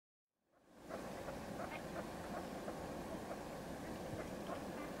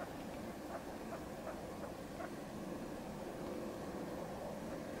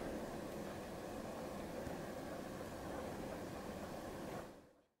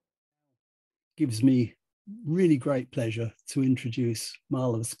gives me really great pleasure to introduce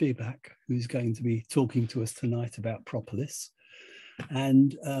Marla Spivak, who's going to be talking to us tonight about Propolis.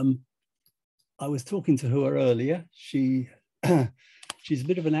 And I was talking to her earlier. She's a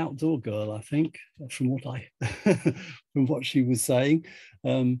bit of an outdoor girl, I think, from what she was saying.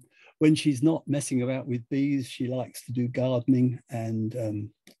 When she's not messing about with bees, she likes to do gardening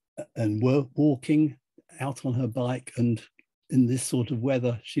and walking out on her bike, and in this sort of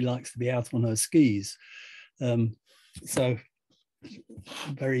weather, she likes to be out on her skis. So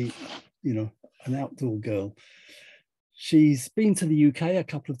very, an outdoor girl. She's been to the UK a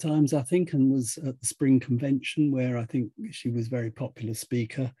couple of times, I think, and was at the Spring Convention where I think she was a very popular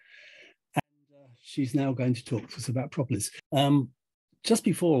speaker. And she's now going to talk to us about Propolis. Just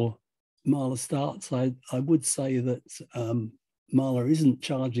before Marla starts, I would say that Marla isn't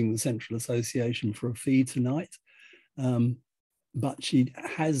charging the Central Association for a fee tonight, but she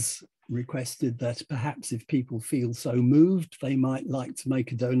has requested that perhaps if people feel so moved, they might like to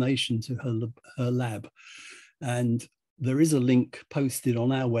make a donation to her lab. And there is a link posted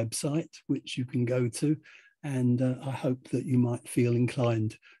on our website, which you can go to, and I hope that you might feel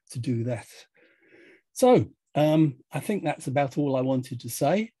inclined to do that. So I think that's about all I wanted to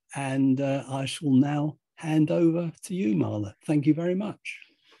say, and I shall now hand over to you, Marla. Thank you very much.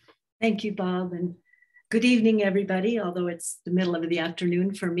 Thank you, Bob, and good evening, everybody, although it's the middle of the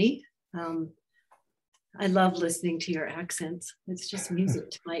afternoon for me. I love listening to your accents. It's just music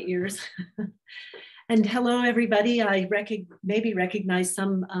to my ears. And hello, everybody. I maybe recognize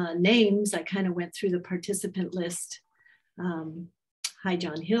some names. I kind of went through the participant list. Hi,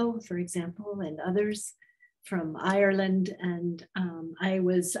 John Hill, for example, and others from Ireland. And I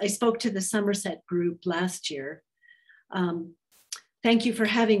spoke to the Somerset group last year. Thank you for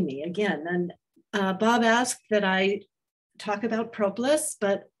having me again. And Bob asked that I talk about Propolis,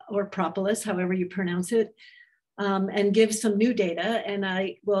 or Propolis, however you pronounce it, and give some new data. And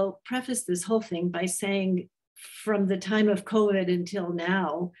I will preface this whole thing by saying from the time of COVID until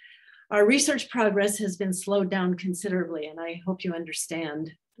now, our research progress has been slowed down considerably. And I hope you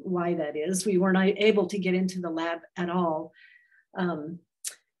understand why that is. We weren't able to get into the lab at all. And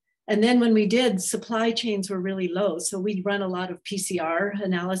then when we did, supply chains were really low. So we run a lot of PCR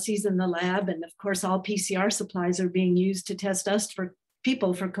analyses in the lab. And of course, all PCR supplies are being used to test us for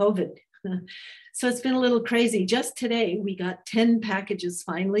people for COVID. So it's been a little crazy. Just today, we got 10 packages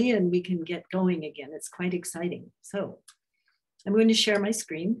finally, and we can get going again. It's quite exciting. So I'm going to share my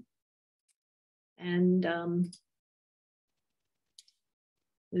screen. And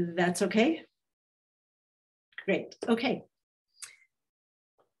that's okay. Great. Okay.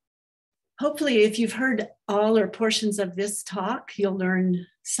 Hopefully, if you've heard all or portions of this talk, you'll learn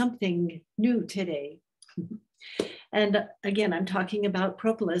something new today. And again, I'm talking about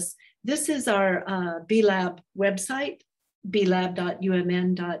Propolis. This is our BLab website,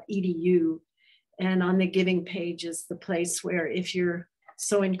 blab.umn.edu. And on the giving page is the place where if you're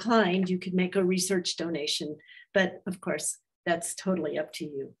so inclined, you could make a research donation. But of course, that's totally up to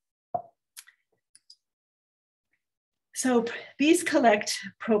you. So bees collect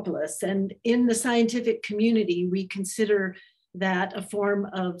propolis, and in the scientific community, we consider that a form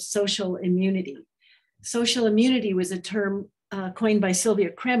of social immunity. Social immunity was a term coined by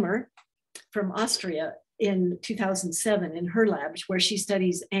Sylvia Kremer from Austria in 2007 in her lab, where she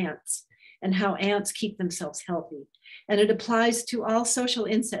studies ants and how ants keep themselves healthy. And it applies to all social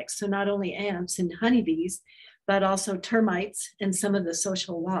insects, so not only ants and honeybees, but also termites and some of the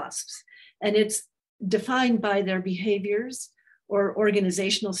social wasps. And it's defined by their behaviors or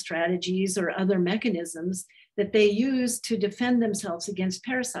organizational strategies or other mechanisms that they use to defend themselves against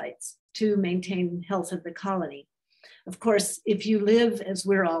parasites to maintain health of the colony. Of course, if you live, as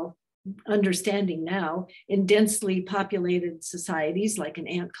we're all understanding now, in densely populated societies like an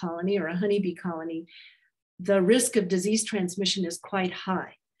ant colony or a honeybee colony, the risk of disease transmission is quite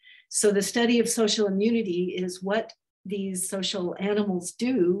high. So the study of social immunity is what these social animals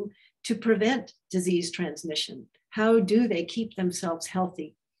do to prevent disease transmission. How do they keep themselves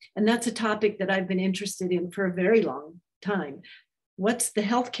healthy? And that's a topic that I've been interested in for a very long time. What's the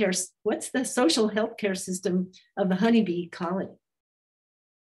social healthcare system of the honeybee colony?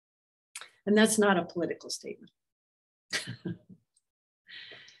 And that's not a political statement.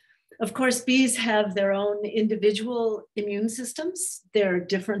 Of course, bees have their own individual immune systems. They're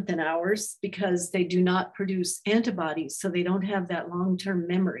different than ours because they do not produce antibodies, so they don't have that long-term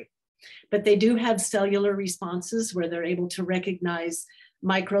memory. But they do have cellular responses where they're able to recognize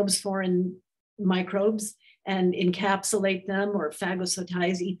microbes, foreign microbes, and encapsulate them or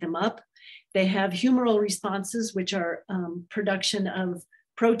phagocytize, eat them up. They have humoral responses, which are production of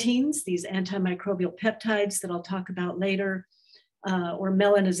proteins, these antimicrobial peptides that I'll talk about later, or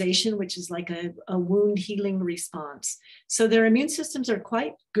melanization, which is like a wound healing response. So their immune systems are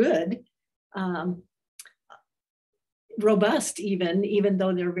quite good, robust even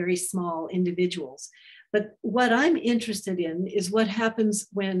though they're very small individuals. But what I'm interested in is what happens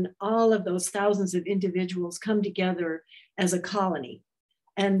when all of those thousands of individuals come together as a colony,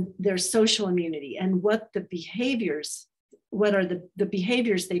 and their social immunity, and what are the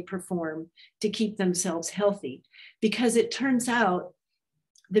behaviors they perform to keep themselves healthy. Because it turns out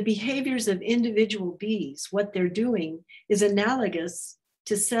the behaviors of individual bees, what they're doing, is analogous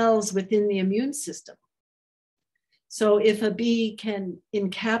to cells within the immune system. So if a bee can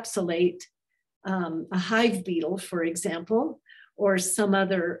encapsulate a hive beetle, for example, or some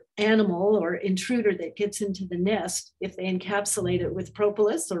other animal or intruder that gets into the nest, if they encapsulate it with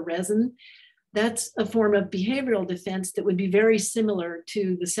propolis or resin, that's a form of behavioral defense that would be very similar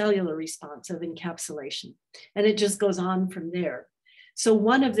to the cellular response of encapsulation. And it just goes on from there. So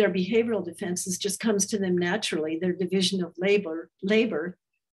one of their behavioral defenses just comes to them naturally, their division of labor,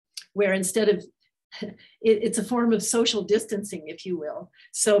 where instead of, it's a form of social distancing, if you will.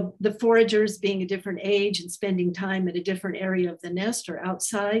 So the foragers, being a different age and spending time at a different area of the nest or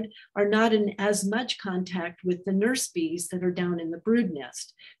outside, are not in as much contact with the nurse bees that are down in the brood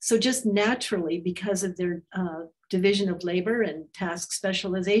nest. So just naturally, because of their division of labor and task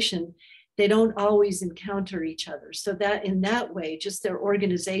specialization, they don't always encounter each other. So that in that way, just their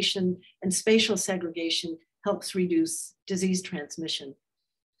organization and spatial segregation helps reduce disease transmission.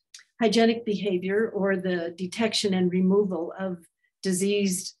 Hygienic behavior, or the detection and removal of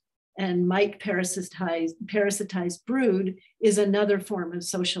diseased and mite parasitized brood, is another form of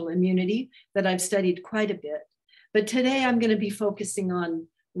social immunity that I've studied quite a bit. But today I'm going to be focusing on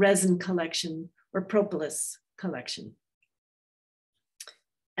resin collection or propolis collection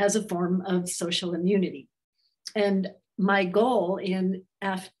as a form of social immunity. And my goal in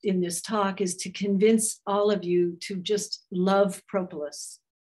this talk is to convince all of you to just love propolis.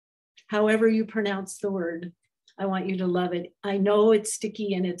 However you pronounce the word, I want you to love it. I know it's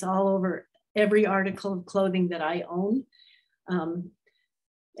sticky and it's all over every article of clothing that I own, and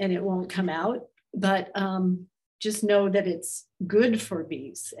it won't come out, but just know that it's good for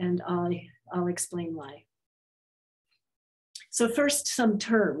bees, and I'll explain why. So first, some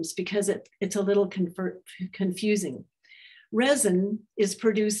terms, because it's a little confusing. Resin is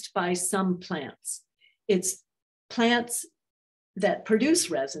produced by some plants. It's plants that produce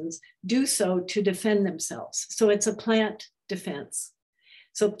resins do so to defend themselves. So it's a plant defense.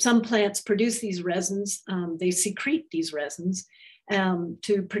 So some plants produce these resins, they secrete these resins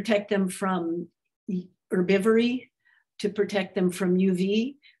to protect them from herbivory, to protect them from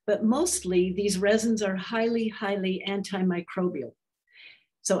UV, but mostly these resins are highly, highly antimicrobial.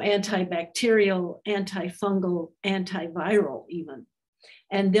 So antibacterial, antifungal, antiviral even.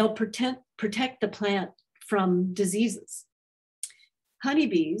 And they'll protect the plant from diseases.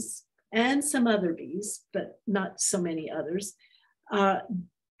 Honeybees and some other bees, but not so many others,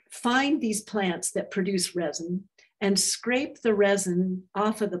 find these plants that produce resin and scrape the resin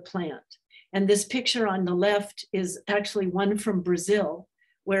off of the plant. And this picture on the left is actually one from Brazil,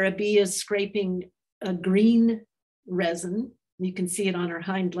 where a bee is scraping a green resin. You can see it on her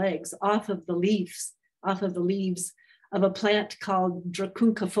hind legs off of the leaves of a plant called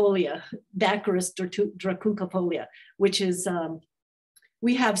Dracuncafolia, Baccharis dracuncafolia, which is,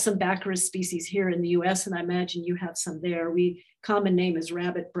 we have some Baccharis species here in the US, and I imagine you have some there. Common name is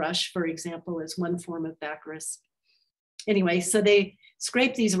rabbit brush, for example, is one form of Baccharis. Anyway, so they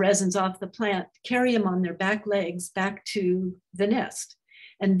scrape these resins off the plant, carry them on their back legs back to the nest.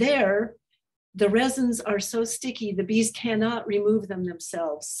 And there, the resins are so sticky, the bees cannot remove them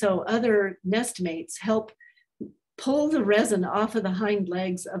themselves. So other nest mates help pull the resin off of the hind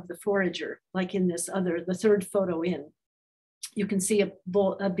legs of the forager, like in the third photo in. You can see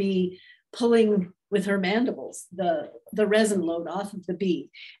a bee pulling with her mandibles the resin load off of the bee.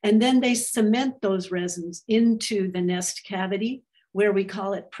 And then they cement those resins into the nest cavity, where we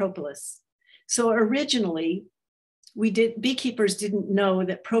call it propolis. So originally, beekeepers didn't know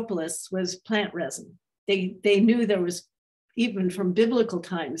that propolis was plant resin. They knew there was, even from biblical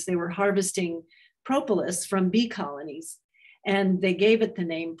times, they were harvesting propolis from bee colonies, and they gave it the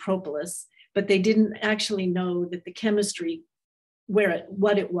name propolis, but they didn't actually know that the chemistry,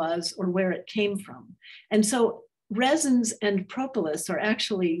 what it was or where it came from. And so resins and propolis are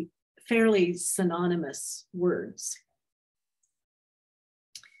actually fairly synonymous words.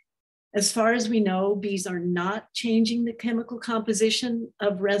 As far as we know, bees are not changing the chemical composition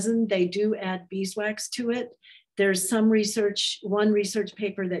of resin. They do add beeswax to it, There's some research, one research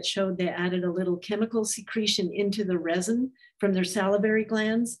paper that showed they added a little chemical secretion into the resin from their salivary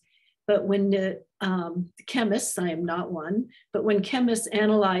glands. But when the chemists, I am not one, but when chemists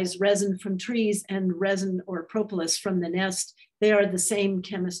analyze resin from trees and resin or propolis from the nest, they are the same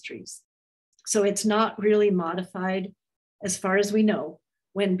chemistries. So it's not really modified, as far as we know,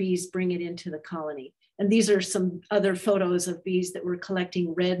 when bees bring it into the colony. And these are some other photos of bees that were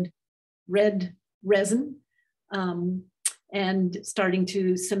collecting red resin and starting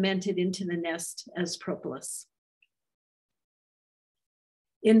to cement it into the nest as propolis.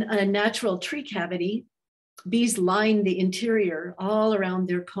 In a natural tree cavity, bees line the interior all around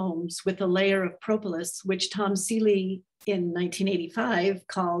their combs with a layer of propolis, which Tom Seeley in 1985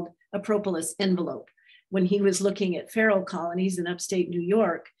 called a propolis envelope. When he was looking at feral colonies in upstate New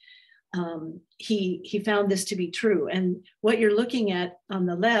York, he found this to be true. And what you're looking at on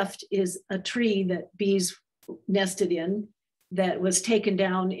the left is a tree that bees nested in that was taken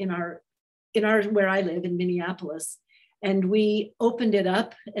down in our where I live in Minneapolis. And we opened it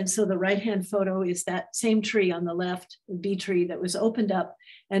up. And so the right-hand photo is that same tree on the left, the bee tree that was opened up.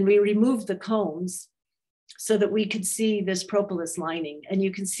 And we removed the combs so that we could see this propolis lining. And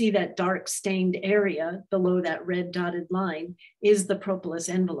you can see that dark stained area below that red dotted line is the propolis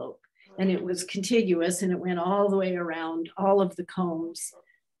envelope. And it was contiguous and it went all the way around all of the combs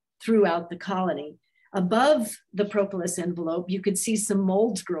throughout the colony. Above the propolis envelope, you could see some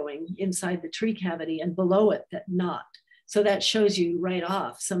molds growing inside the tree cavity, and below it, that knot. So that shows you right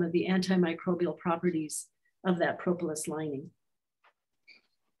off some of the antimicrobial properties of that propolis lining.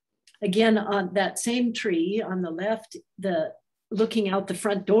 Again, on that same tree on the left, looking out the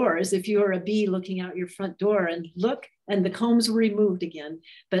front door, as if you were a bee looking out your front door and look, and the combs were removed again,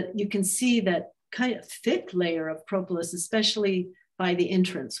 but you can see that kind of thick layer of propolis, especially by the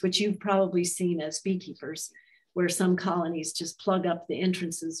entrance, which you've probably seen as beekeepers, where some colonies just plug up the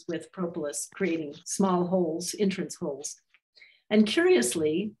entrances with propolis, creating small holes, entrance holes. And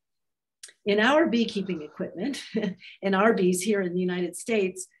curiously, in our beekeeping equipment, in our bees here in the United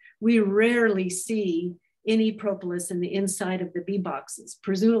States, we rarely see any propolis in the inside of the bee boxes,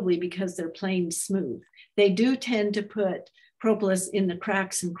 presumably because they're plain smooth. They do tend to put propolis in the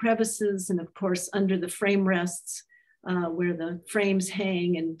cracks and crevices, and of course, under the frame rests, where the frames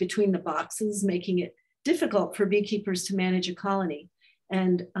hang and between the boxes, making it difficult for beekeepers to manage a colony.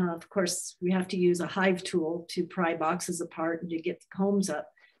 And of course, we have to use a hive tool to pry boxes apart and to get the combs up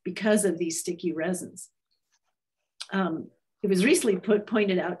because of these sticky resins. It was recently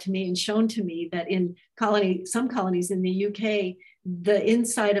pointed out to me and shown to me that in some colonies in the UK, the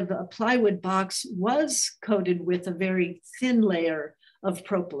inside of a plywood box was coated with a very thin layer of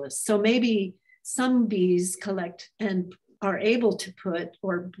propolis. So maybe some bees collect and are able to put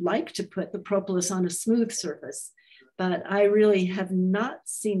or like to put the propolis on a smooth surface, but I really have not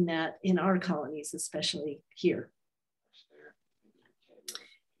seen that in our colonies, especially here.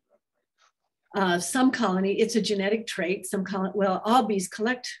 Some colony, it's a genetic trait. Well, all bees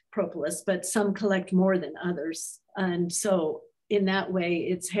collect propolis, but some collect more than others. And so in that way,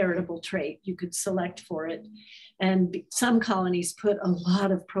 it's heritable trait. You could select for it. And some colonies put a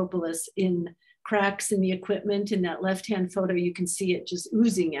lot of propolis in cracks in the equipment. In that left-hand photo, you can see it just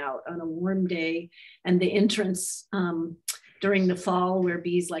oozing out on a warm day. And the entrance during the fall, where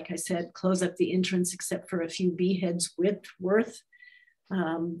bees, like I said, close up the entrance except for a few bee heads worth.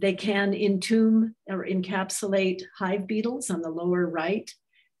 They can entomb or encapsulate hive beetles on the lower right,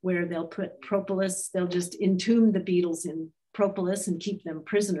 where they'll put propolis. They'll just entomb the beetles in propolis and keep them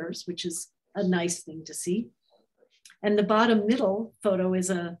prisoners, which is a nice thing to see. And the bottom middle photo is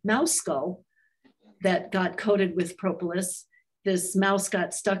a mouse skull that got coated with propolis. This mouse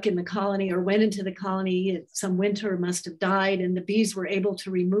got stuck in the colony or went into the colony. Some winter must have died, and the bees were able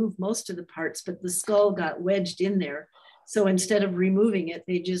to remove most of the parts, but the skull got wedged in there. So instead of removing it,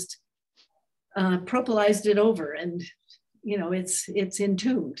 they just propolized it over, and you know, it's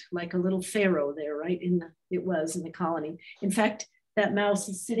entombed like a little pharaoh there, right? It was in the colony. In fact, that mouse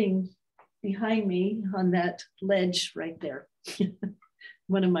is sitting behind me on that ledge right there.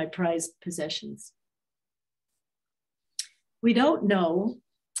 One of my prized possessions. We don't know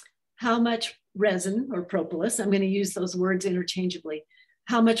how much resin or propolis, I'm going to use those words interchangeably,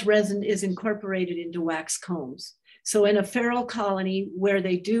 how much resin is incorporated into wax combs. So in a feral colony where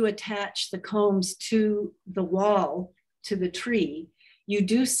they do attach the combs to the wall, to the tree, you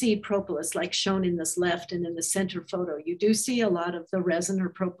do see propolis, like shown in this left and in the center photo. You do see a lot of the resin or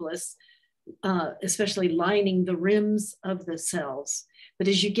propolis, especially lining the rims of the cells. But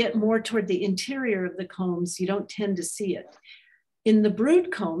as you get more toward the interior of the combs, you don't tend to see it. In the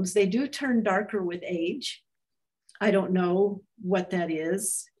brood combs, they do turn darker with age. I don't know what that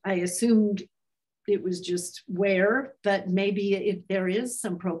is. I assumed it was just wear, but maybe there is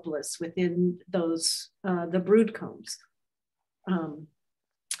some propolis within those, the brood combs.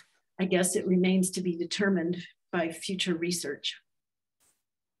 I guess it remains to be determined by future research.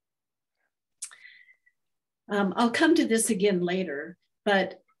 I'll come to this again later,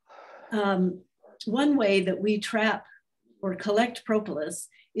 but one way that we trap or collect propolis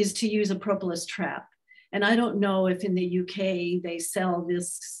is to use a propolis trap. And I don't know if in the UK they sell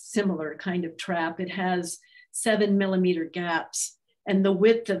this similar kind of trap. It has 7 millimeter gaps, and the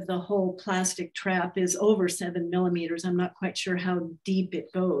width of the whole plastic trap is over 7 millimeters. I'm not quite sure how deep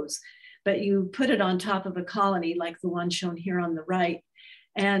it goes, but you put it on top of a colony like the one shown here on the right.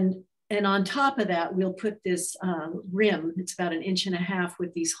 And on top of that, we'll put this rim. It's about 1.5 inches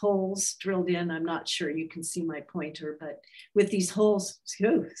with these holes drilled in. I'm not sure you can see my pointer, but with these holes,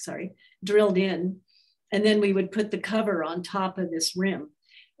 drilled in. And then we would put the cover on top of this rim,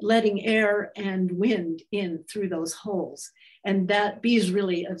 letting air and wind in through those holes. And that bees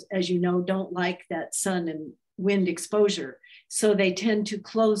really, as you know, don't like that sun and wind exposure. So they tend to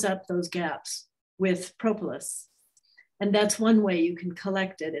close up those gaps with propolis. And that's one way you can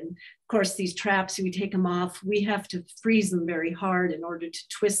collect it. And of course, these traps, we take them off, we have to freeze them very hard in order to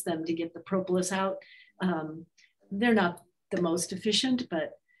twist them to get the propolis out. They're not the most efficient,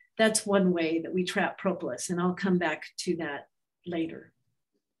 but that's one way that we trap propolis, and I'll come back to that later.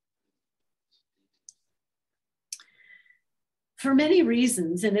 For many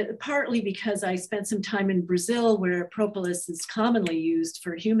reasons, and partly because I spent some time in Brazil where propolis is commonly used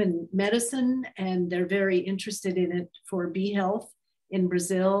for human medicine, and they're very interested in it for bee health in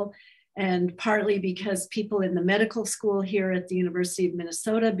Brazil, and partly because people in the medical school here at the University of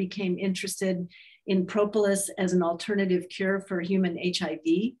Minnesota became interested in propolis as an alternative cure for human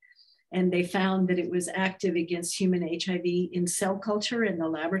HIV. And they found that it was active against human HIV in cell culture in the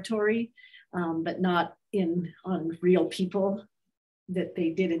laboratory, but not on real people that they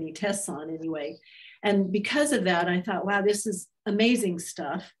did any tests on anyway. And because of that, I thought, wow, this is amazing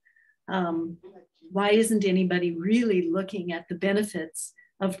stuff. Why isn't anybody really looking at the benefits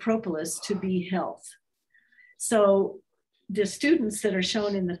of propolis to bee health? So the students that are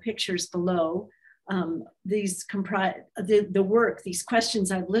shown in the pictures below, these comprise the work, these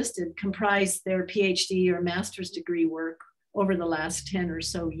questions I've listed comprise their PhD or master's degree work over the last 10 or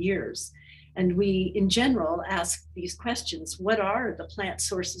so years. And we, in general, ask these questions. What are the plant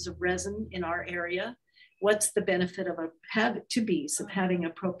sources of resin in our area? What's the benefit of to bees of having a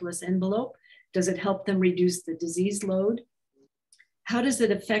propolis envelope? Does it help them reduce the disease load? How does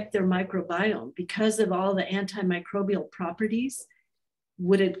it affect their microbiome? Because of all the antimicrobial properties,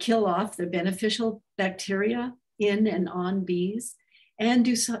 would it kill off the beneficial bacteria in and on bees? And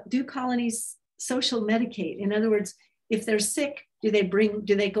do colonies social medicate? In other words, if they're sick, do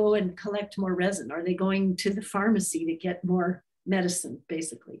they go and collect more resin? Are they going to the pharmacy to get more medicine,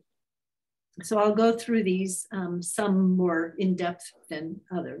 basically? So I'll go through these, some more in depth than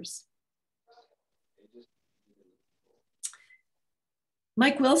others.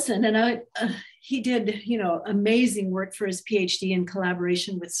 Mike Wilson, and he did, amazing work for his PhD in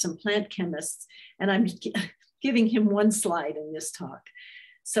collaboration with some plant chemists. And I'm giving him one slide in this talk.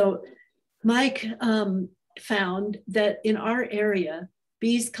 So Mike found that in our area,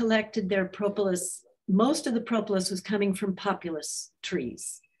 bees collected their propolis. Most of the propolis was coming from Populus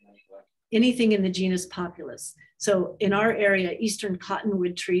trees, anything in the genus Populus. So in our area, eastern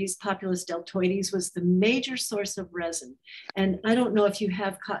cottonwood trees, Populus deltoides was the major source of resin. And I don't know if you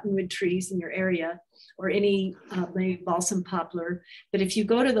have cottonwood trees in your area or any maybe balsam poplar, but if you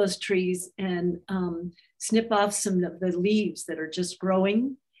go to those trees and snip off some of the leaves that are just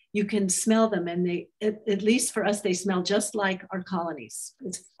growing, you can smell them, and they, at least for us, they smell just like our colonies.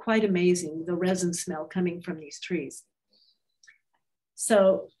 It's quite amazing, the resin smell coming from these trees.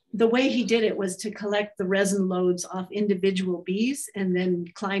 So the way he did it was to collect the resin loads off individual bees and then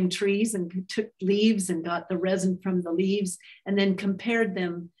climbed trees and took leaves and got the resin from the leaves and then compared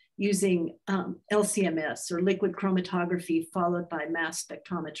them using LCMS or liquid chromatography followed by mass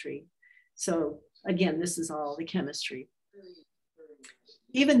spectrometry. So again, this is all the chemistry.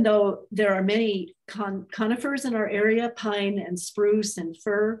 Even though there are many conifers in our area, pine and spruce and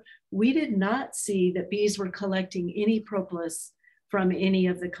fir, we did not see that bees were collecting any propolis from any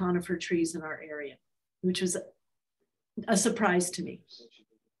of the conifer trees in our area, which was a surprise to me.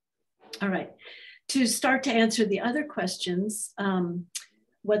 All right, to start to answer the other questions,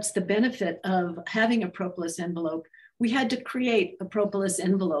 what's the benefit of having a propolis envelope? We had to create a propolis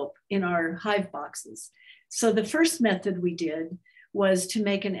envelope in our hive boxes. So the first method we did was to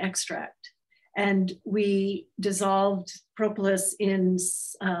make an extract. And we dissolved propolis in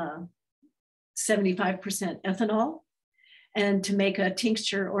 75% ethanol and to make a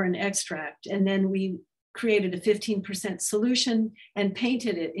tincture or an extract. And then we created a 15% solution and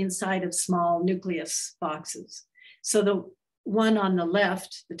painted it inside of small nucleus boxes. So the one on the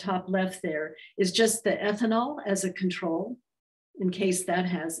left, the top left there, is just the ethanol as a control in case that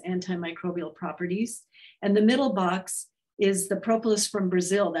has antimicrobial properties. And the middle box is the propolis from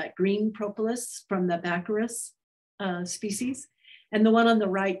Brazil, that green propolis from the Baccharis species. And the one on the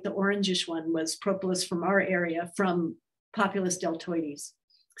right, the orangish one, was propolis from our area, from Populus deltoides.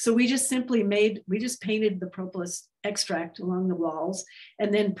 So we just painted the propolis extract along the walls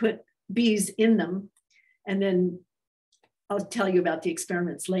and then put bees in them. And then I'll tell you about the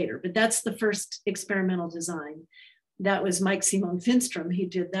experiments later, but that's the first experimental design. That was Mike Simon Finstrom. He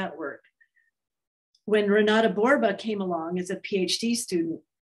did that work. When Renata Borba came along as a PhD student,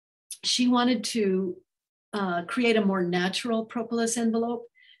 she wanted to create a more natural propolis envelope.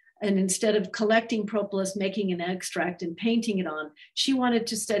 And instead of collecting propolis, making an extract and painting it on, she wanted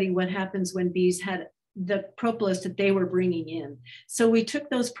to study what happens when bees had the propolis that they were bringing in. So we took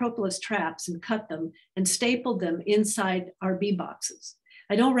those propolis traps and cut them and stapled them inside our bee boxes.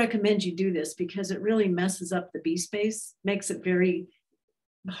 I don't recommend you do this because it really messes up the bee space, makes it very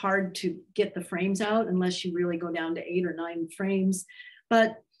hard to get the frames out unless you really go down to 8 or 9 frames.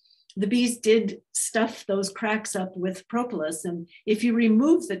 But the bees did stuff those cracks up with propolis. And if you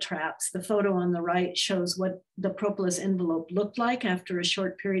remove the traps, the photo on the right shows what the propolis envelope looked like after a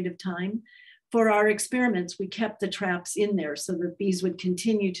short period of time. For our experiments, we kept the traps in there so the bees would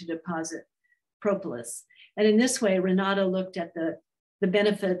continue to deposit propolis. And in this way, Renata looked at the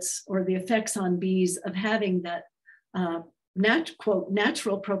benefits or the effects on bees of having that quote,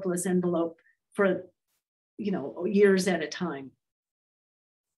 natural propolis envelope for, years at a time.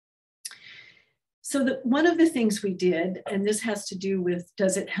 So one of the things we did, and this has to do with,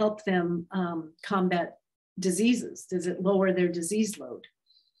 does it help them combat diseases? Does it lower their disease load?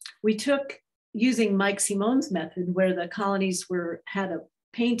 We took, using Mike Simon's method, where the colonies had a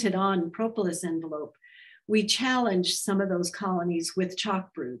painted on propolis envelope, we challenged some of those colonies with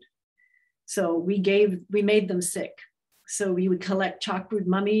chalk brood. So we made them sick. So we would collect chalk brood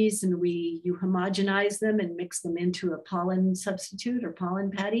mummies and you homogenize them and mix them into a pollen substitute or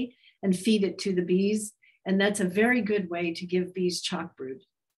pollen patty and feed it to the bees. And that's a very good way to give bees chalk brood.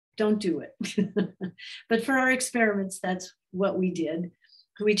 Don't do it. But for our experiments, that's what we did.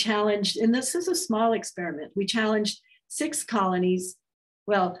 We challenged, and this is a small experiment, we challenged 6 colonies.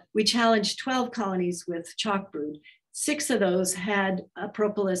 Well, we challenged 12 colonies with chalk brood. 6 of those had a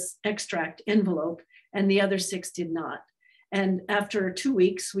propolis extract envelope and the other 6 did not. And after 2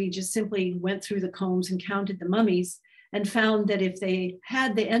 weeks, we just simply went through the combs and counted the mummies and found that if they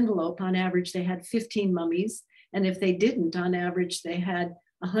had the envelope, on average, they had 15 mummies. And if they didn't, on average, they had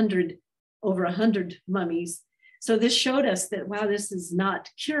over 100 mummies. So this showed us that, wow, this is not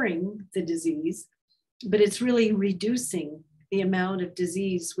curing the disease, but it's really reducing the amount of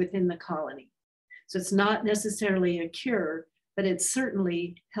disease within the colony. So it's not necessarily a cure, but it's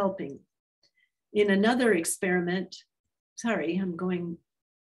certainly helping. In another experiment, here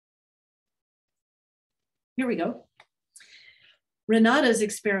we go. Renata's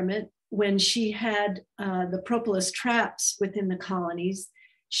experiment, when she had the propolis traps within the colonies,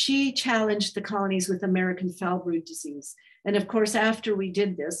 she challenged the colonies with American foul brood disease. And of course, after we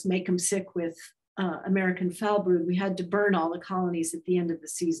did this, make them sick with American foul brood, we had to burn all the colonies at the end of the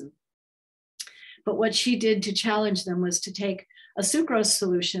season. But what she did to challenge them was to take a sucrose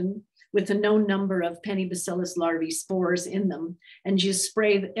solution with a known number of Penibacillus larvae spores in them, and just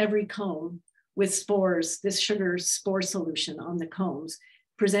spray every comb with spores, this sugar spore solution on the combs,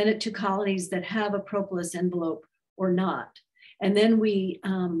 present it to colonies that have a propolis envelope or not. And then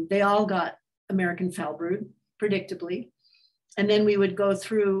they all got American foul brood, predictably. And then we would go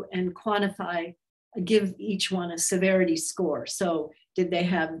through and quantify, give each one a severity score. So did they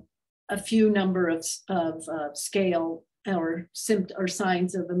have a few number of scale or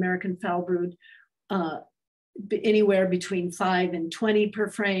signs of American foul brood, anywhere between 5 and 20 per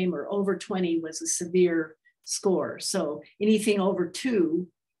frame, or over 20 was a severe score. So anything over 2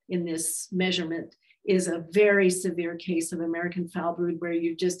 in this measurement is a very severe case of American foul brood, where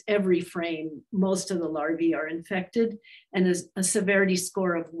you just every frame, most of the larvae are infected, and a severity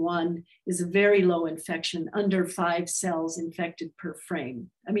score of 1 is a very low infection, under 5 cells infected per frame.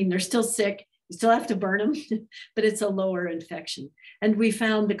 I mean, they're still sick, you still have to burn them, but it's a lower infection. And we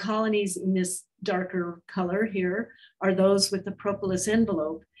found the colonies in this darker color here are those with the propolis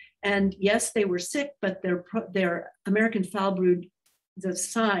envelope. And yes, they were sick, but their American foul brood, the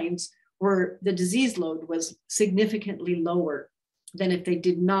signs or the disease load was significantly lower than if they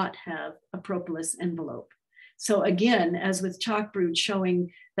did not have a propolis envelope. So again, as with chalk brood,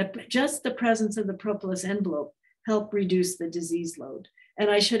 showing that just the presence of the propolis envelope helped reduce the disease load. And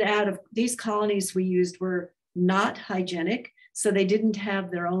I should add, these colonies we used were not hygienic, so they didn't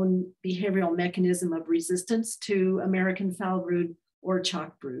have their own behavioral mechanism of resistance to American foul brood or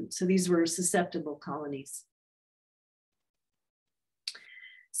chalk brood. So these were susceptible colonies.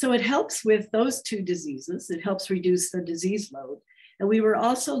 So it helps with those two diseases. It helps reduce the disease load. And we were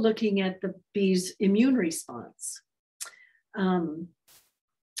also looking at the bees' immune response. Immune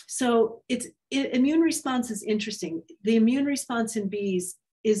response is interesting. The immune response in bees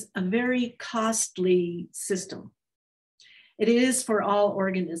is a very costly system. It is for all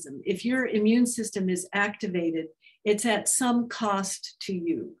organisms. If your immune system is activated, it's at some cost to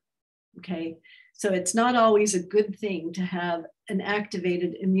you, okay? So it's not always a good thing to have an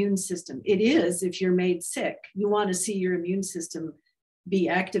activated immune system. It is if you're made sick. You want to see your immune system be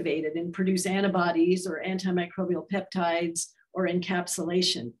activated and produce antibodies or antimicrobial peptides or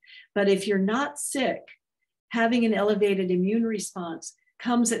encapsulation. But if you're not sick, having an elevated immune response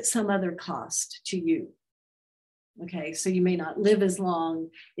comes at some other cost to you. Okay, so you may not live as long.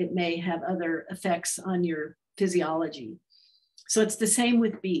 It may have other effects on your physiology. So it's the same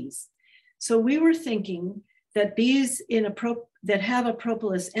with bees. So we were thinking that bees that have a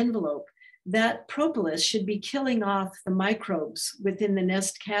propolis envelope, that propolis should be killing off the microbes within the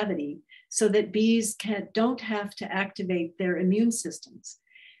nest cavity so that bees don't have to activate their immune systems.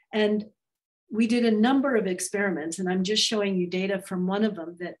 And we did a number of experiments, and I'm just showing you data from one of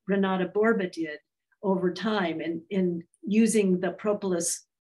them that Renata Borba did over time in using the propolis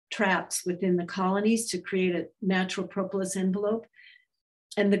traps within the colonies to create a natural propolis envelope.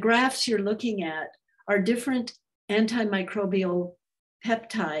 And the graphs you're looking at are different antimicrobial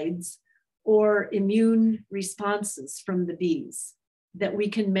peptides or immune responses from the bees that we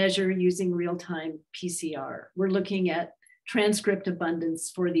can measure using real-time PCR. We're looking at transcript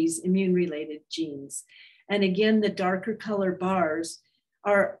abundance for these immune-related genes. And again, the darker color bars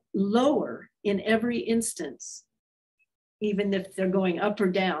are lower in every instance. Even if they're going up or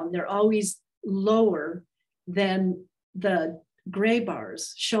down, they're always lower than the gray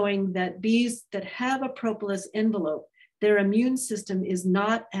bars, showing that bees that have a propolis envelope, their immune system is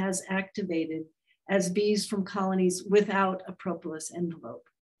not as activated as bees from colonies without a propolis envelope.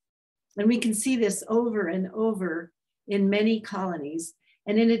 And we can see this over and over in many colonies.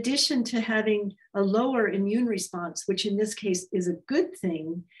 And in addition to having a lower immune response, which in this case is a good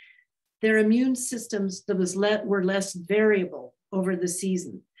thing, their immune systems were less variable over the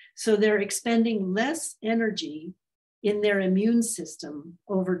season. So they're expending less energy in their immune system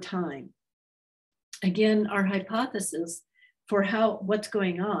over time. Again, our hypothesis for what's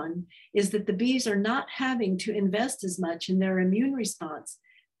going on is that the bees are not having to invest as much in their immune response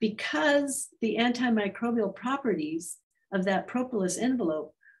because the antimicrobial properties of that propolis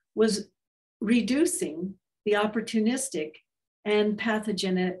envelope was reducing the opportunistic and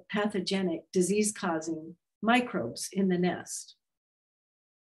pathogenic disease-causing microbes in the nest.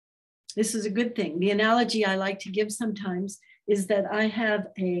 This is a good thing. The analogy I like to give sometimes is that I have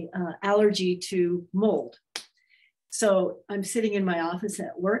an allergy to mold. So I'm sitting in my office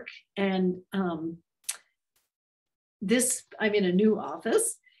at work, and I'm in a new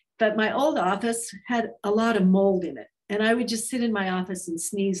office, but my old office had a lot of mold in it. And I would just sit in my office and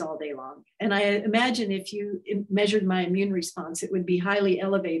sneeze all day long. And I imagine if you measured my immune response, it would be highly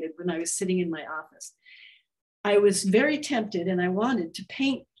elevated when I was sitting in my office. I was very tempted, and I wanted to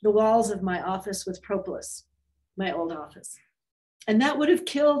paint the walls of my office with propolis, my old office. And that would have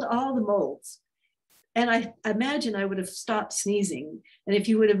killed all the molds. And I imagine I would have stopped sneezing. And if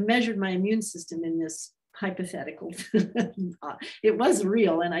you would have measured my immune system in this hypothetical, it was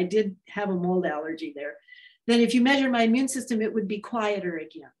real, and I did have a mold allergy there. Then if you measure my immune system, it would be quieter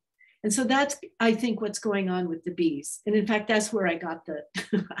again. And so that's, I think, what's going on with the bees. And in fact, that's where I got the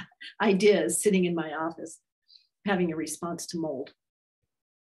ideas sitting in my office, having a response to mold.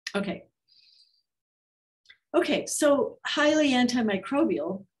 Okay, so highly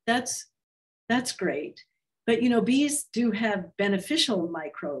antimicrobial, that's great. But bees do have beneficial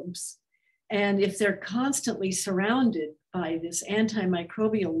microbes. And if they're constantly surrounded by this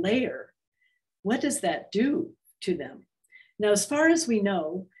antimicrobial layer, what does that do to them? Now, as far as we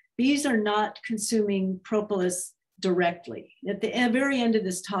know, bees are not consuming propolis directly. At the very end of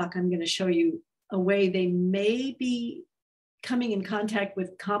this talk, I'm going to show you a way they may be coming in contact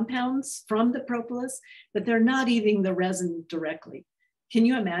with compounds from the propolis, but they're not eating the resin directly. Can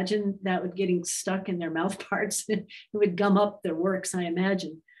you imagine that with getting stuck in their mouth parts? It would gum up their works, I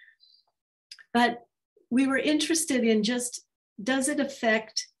imagine. But we were interested in just, does it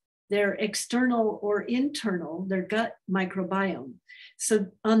affect their external or internal, their gut microbiome? So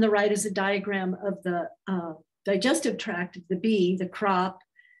on the right is a diagram of the digestive tract of the bee, the crop,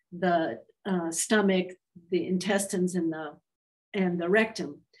 the stomach, the intestines, and the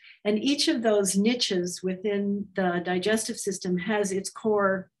rectum. And each of those niches within the digestive system has its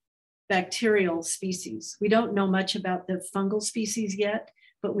core bacterial species. We don't know much about the fungal species yet,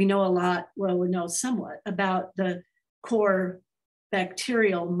 but we know a lot, well, we know somewhat about the core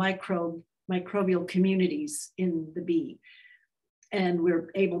bacterial microbial communities in the bee. And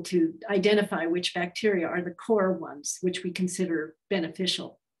we're able to identify which bacteria are the core ones, which we consider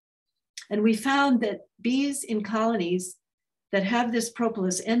beneficial. And we found that bees in colonies that have this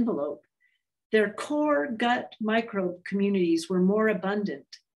propolis envelope, their core gut microbe communities were more abundant,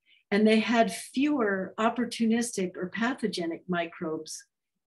 and they had fewer opportunistic or pathogenic microbes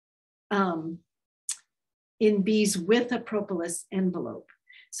in bees with a propolis envelope.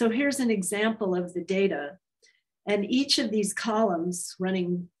 So here's an example of the data. And each of these columns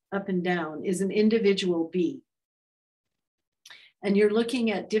running up and down is an individual bee. And you're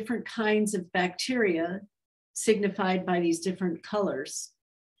looking at different kinds of bacteria signified by these different colors.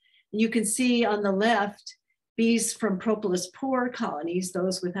 You can see on the left, bees from propolis poor colonies,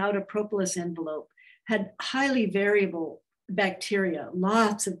 those without a propolis envelope, had highly variable bacteria,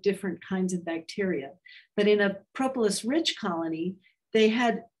 lots of different kinds of bacteria. But in a propolis rich colony, they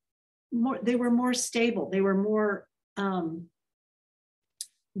were more stable. They were more,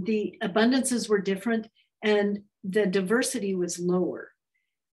 the abundances were different and the diversity was lower,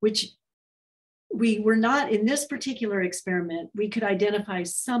 which we were not, in this particular experiment, we could identify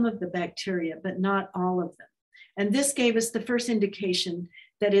some of the bacteria, but not all of them. And this gave us the first indication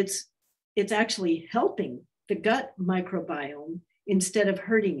that it's actually helping the gut microbiome instead of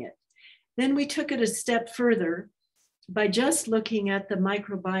hurting it. Then we took it a step further by just looking at the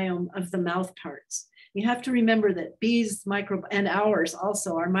microbiome of the mouth parts. You have to remember that bees' and ours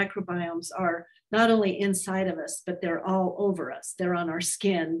also, our microbiomes are not only inside of us, but they're all over us. They're on our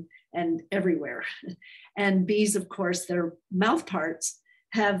skin and everywhere. And bees, of course, their mouth parts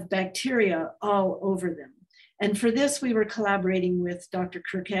have bacteria all over them. And for this, we were collaborating with Dr.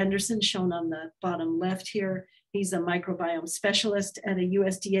 Kirk Anderson, shown on the bottom left here. He's a microbiome specialist at a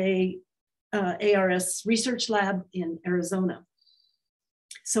USDA ARS research lab in Arizona.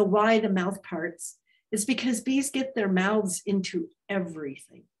 So why the mouth parts? It's because bees get their mouths into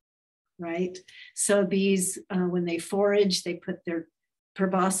everything, right? So bees, when they forage, they put their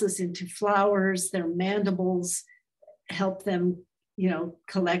proboscis into flowers, their mandibles help them,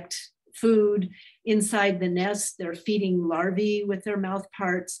 collect food. Inside the nest, they're feeding larvae with their mouth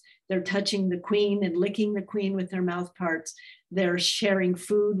parts. They're touching the queen and licking the queen with their mouth parts. They're sharing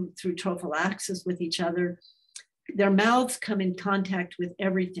food through trophallaxis with each other. Their mouths come in contact with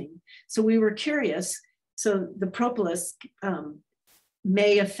everything. So we were curious. So the propolis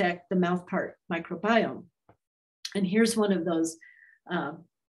may affect the mouth part microbiome. And here's one of those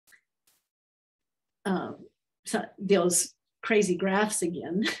those crazy graphs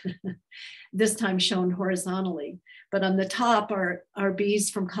again, this time shown horizontally. But on the top are bees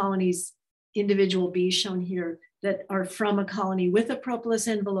from colonies, individual bees shown here that are from a colony with a propolis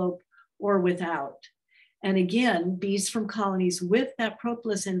envelope or without. And again, bees from colonies with that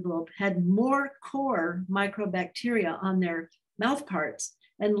propolis envelope had more core microbacteria on their mouth parts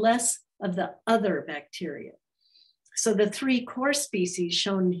and less of the other bacteria. So the three core species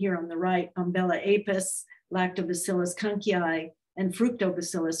shown here on the right, Umbella apis, Lactobacillus conchii, and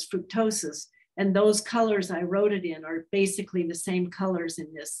Fructobacillus fructosus, and those colors I wrote it in are basically the same colors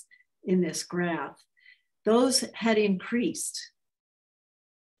in this graph. Those had increased.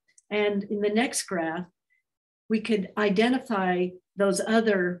 And in the next graph, we could identify those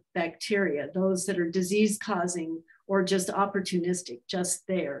other bacteria, those that are disease-causing or just opportunistic, just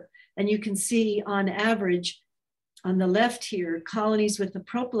there. And you can see on average, on the left here, colonies with the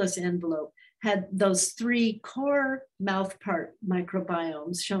propolis envelope had those three core mouthpart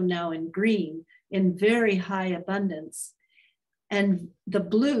microbiomes, shown now in green, in very high abundance. And the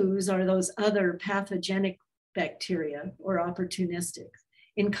blues are those other pathogenic bacteria or opportunistic.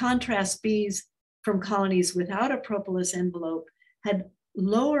 In contrast, bees from colonies without a propolis envelope had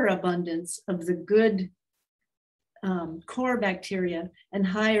lower abundance of the good core bacteria and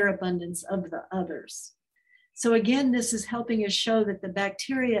higher abundance of the others. So again, this is helping us show that the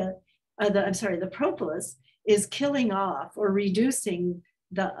bacteria, the propolis is killing off or reducing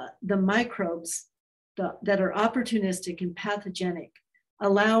the microbes that are opportunistic and pathogenic,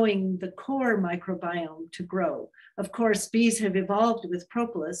 allowing the core microbiome to grow. Of course, bees have evolved with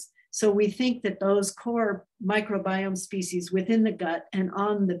propolis So we think that those core microbiome species within the gut and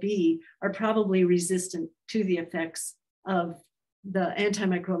on the bee are probably resistant to the effects of the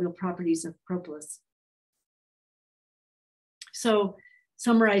antimicrobial properties of propolis. So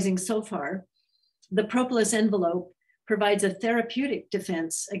summarizing so far, the propolis envelope provides a therapeutic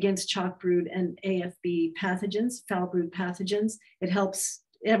defense against chalk brood and AFB pathogens, foul brood pathogens. It helps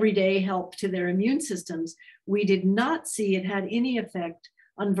everyday help to their immune systems. We did not see it had any effect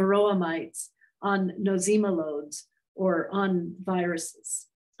on varroa mites, on nosema loads, or on viruses,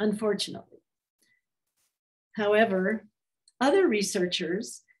 unfortunately. However, other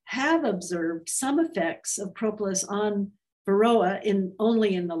researchers have observed some effects of propolis on varroa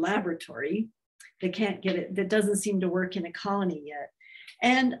only in the laboratory. They can't get it, that doesn't seem to work in a colony yet,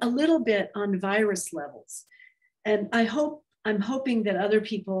 and a little bit on virus levels. And I'm hoping that other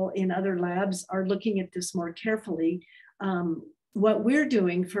people in other labs are looking at this more carefully. What we're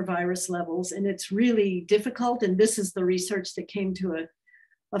doing for virus levels, and it's really difficult, and this is the research that came to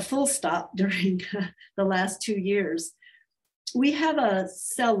a full stop during the last 2 years. We have a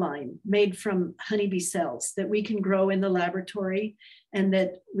cell line made from honeybee cells that we can grow in the laboratory and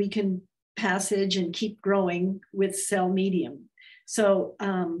that we can passage and keep growing with cell medium. So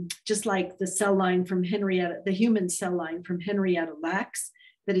just like the cell line from Henrietta, the human cell line from Henrietta Lacks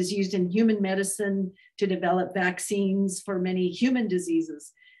that is used in human medicine to develop vaccines for many human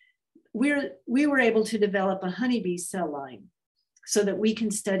diseases, we were able to develop a honeybee cell line so that we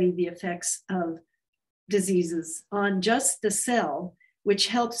can study the effects of diseases on just the cell, which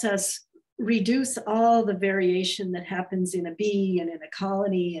helps us reduce all the variation that happens in a bee and in a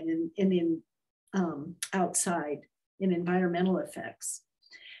colony and in outside in environmental effects.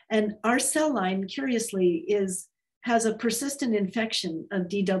 And our cell line, curiously, has a persistent infection of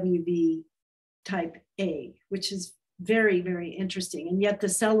DWV type A, which is very, very interesting. And yet the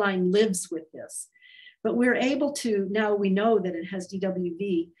cell line lives with this. But we're able to, now we know that it has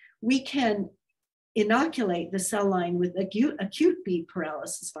DWV, we can inoculate the cell line with acute bee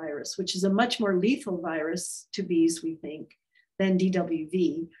paralysis virus, which is a much more lethal virus to bees, we think, than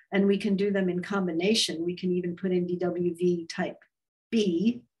DWV. And we can do them in combination. We can even put in DWV type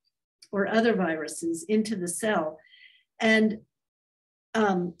B or other viruses into the cell and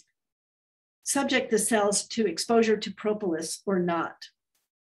subject the cells to exposure to propolis or not.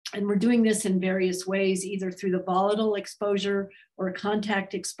 And we're doing this in various ways, either through the volatile exposure or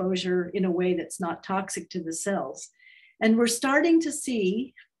contact exposure in a way that's not toxic to the cells. And we're starting to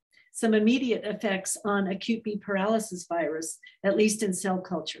see some immediate effects on acute bee paralysis virus, at least in cell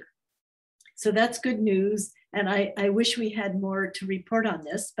culture. So that's good news. And I wish we had more to report on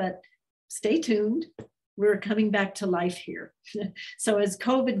this, but stay tuned. We're coming back to life here. So as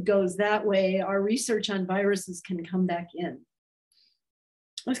COVID goes that way, our research on viruses can come back in.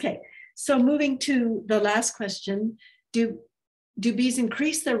 Okay, so moving to the last question, do bees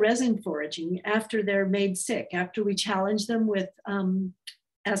increase their resin foraging after they're made sick, after we challenge them with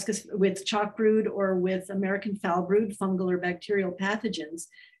with chalk brood or with American foul brood, fungal or bacterial pathogens?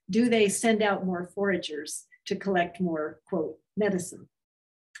 Do they send out more foragers to collect more, quote, medicine?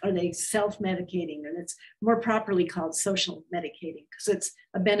 Are they self-medicating? And it's more properly called social medicating because it's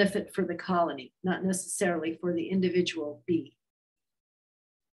a benefit for the colony, not necessarily for the individual bee.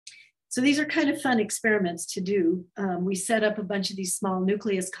 So these are kind of fun experiments to do. We set up a bunch of these small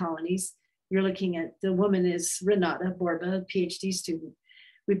nucleus colonies. You're looking at, the woman is Renata Borba, a PhD student.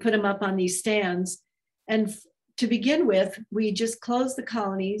 We put them up on these stands. And to begin with, we just closed the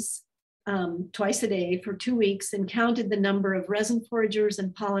colonies twice a day for 2 weeks and counted the number of resin foragers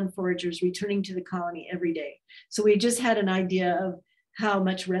and pollen foragers returning to the colony every day. So we just had an idea of how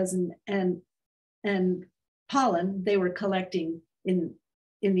much resin and pollen they were collecting in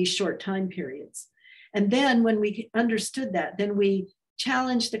these short time periods. And then when we understood that, then we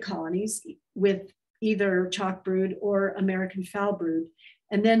challenged the colonies with either chalk brood or American foul brood.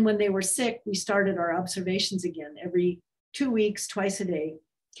 And then when they were sick, we started our observations again every 2 weeks, twice a day,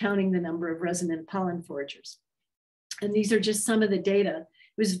 counting the number of resin and pollen foragers. And these are just some of the data.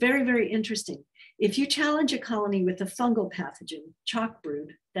 It was very, very interesting. If you challenge a colony with a fungal pathogen, chalk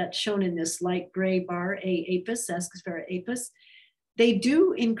brood, that's shown in this light gray bar, A. apis, Ascosphaera apis, they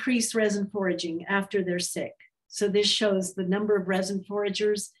do increase resin foraging after they're sick. So this shows the number of resin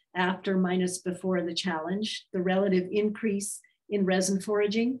foragers after minus before the challenge, the relative increase in resin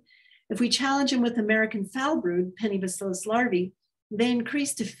foraging. If we challenge them with American foul brood, Penibacillus larvae, they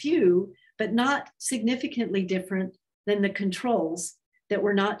increased a few, but not significantly different than the controls that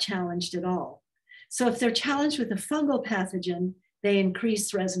were not challenged at all. So if they're challenged with a fungal pathogen, they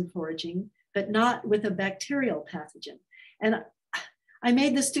increase resin foraging, but not with a bacterial pathogen. And I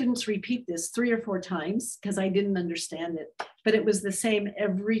made the students repeat this 3 or 4 times because I didn't understand it, but it was the same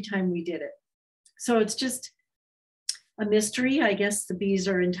every time we did it. So it's just a mystery. I guess the bees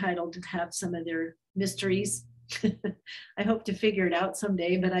are entitled to have some of their mysteries. I hope to figure it out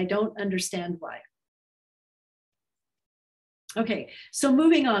someday, but I don't understand why. Okay, so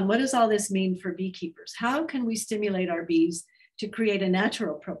moving on, what does all this mean for beekeepers? How can we stimulate our bees to create a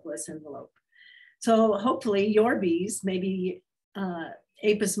natural propolis envelope? So hopefully your bees, maybe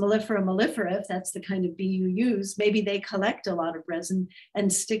Apis mellifera mellifera, if that's the kind of bee you use, maybe they collect a lot of resin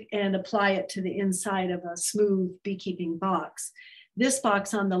and apply it to the inside of a smooth beekeeping box. This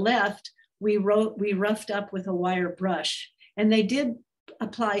box on the left, we roughed up with a wire brush, and they did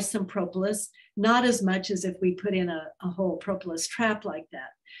apply some propolis, not as much as if we put in a whole propolis trap like that.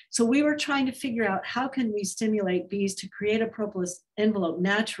 So we were trying to figure out how can we stimulate bees to create a propolis envelope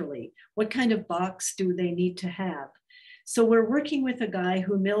naturally? What kind of box do they need to have? So we're working with a guy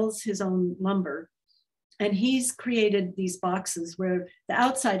who mills his own lumber, and he's created these boxes where the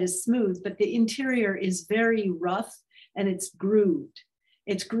outside is smooth, but the interior is very rough and it's grooved.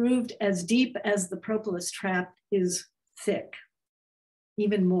 It's grooved as deep as the propolis trap is thick,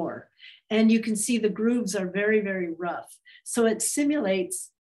 even more. And you can see the grooves are very, very rough. So it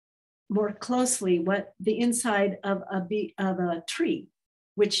simulates more closely what the inside of a tree,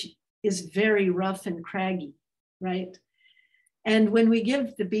 which is very rough and craggy, right? And when we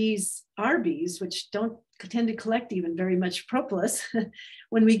give the bees, our bees, which don't tend to collect even very much propolis,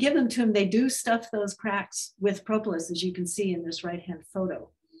 when we give them to them, they do stuff those cracks with propolis, as you can see in this right-hand photo.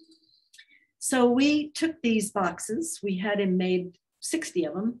 So we took these boxes, we had him made 60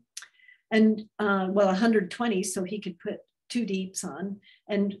 of them, and well, 120, so he could put 2 deeps on.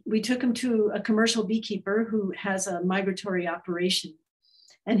 And we took him to a commercial beekeeper who has a migratory operation.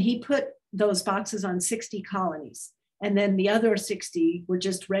 And he put those boxes on 60 colonies. And then the other 60 were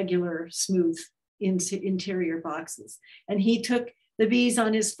just regular, smooth interior boxes. And he took the bees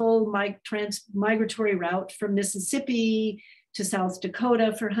on his full migratory route from Mississippi to South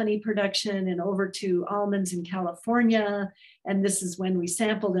Dakota for honey production and over to almonds in California. And this is when we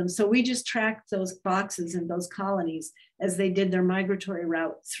sampled them. So we just tracked those boxes and those colonies as they did their migratory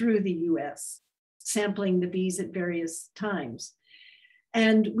route through the US, sampling the bees at various times.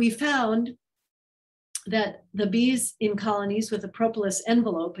 And we found that the bees in colonies with a propolis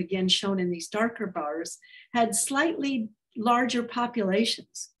envelope, again shown in these darker bars, had slightly larger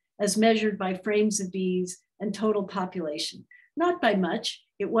populations as measured by frames of bees and total population. Not by much.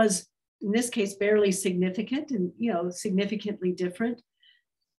 It was, in this case, barely significant and, significantly different.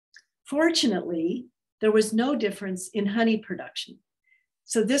 Fortunately, there was no difference in honey production.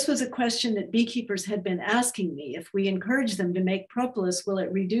 So this was a question that beekeepers had been asking me. If we encourage them to make propolis, will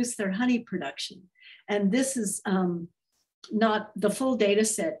it reduce their honey production? And this is not the full data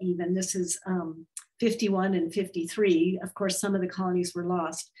set even. This is 51 and 53. Of course, some of the colonies were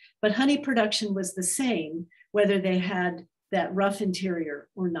lost, but honey production was the same, whether they had that rough interior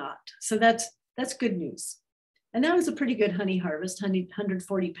or not. So that's good news. And that was a pretty good honey harvest,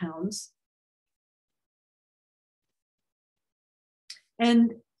 140 pounds.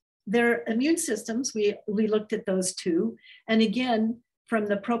 And their immune systems, we looked at those too. And again, from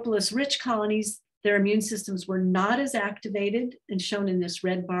the propolis-rich colonies, their immune systems were not as activated and shown in this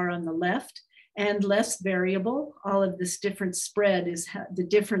red bar on the left, and less variable. All of this different spread is the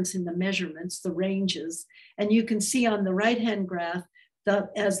difference in the measurements, the ranges. And you can see on the right-hand graph,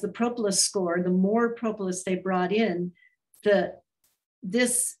 as the propolis score, the more propolis they brought in,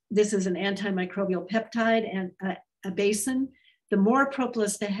 this is an antimicrobial peptide and a basin. The more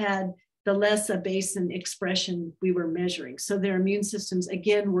propolis they had, the less a basin expression we were measuring. So their immune systems,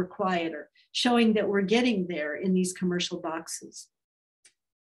 again, were quieter, showing that we're getting there in these commercial boxes.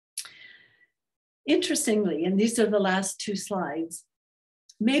 Interestingly, and these are the last 2 slides,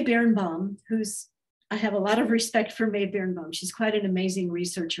 May Birnbaum, I have a lot of respect for May Birnbaum. She's quite an amazing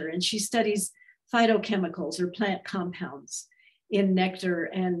researcher, and she studies phytochemicals or plant compounds in nectar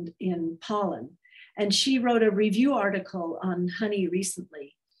and in pollen. And she wrote a review article on honey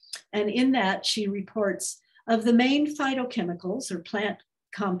recently. And in that, she reports of the main phytochemicals or plant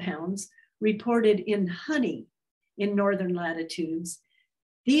compounds reported in honey in northern latitudes.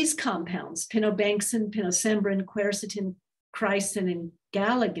 These compounds, pinobanxin, pinosembrin, quercetin, chrysin, and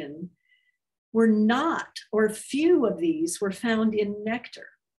galligan, were not, or few of these were found in nectar.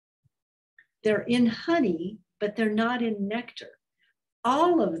 They're in honey, but they're not in nectar.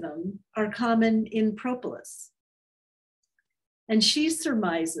 All of them are common in propolis. And she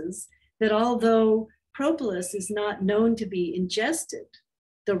surmises that although propolis is not known to be ingested,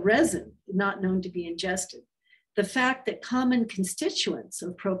 the resin not known to be ingested, the fact that common constituents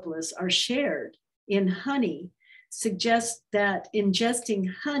of propolis are shared in honey suggests that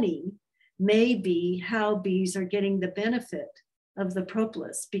ingesting honey may be how bees are getting the benefit of the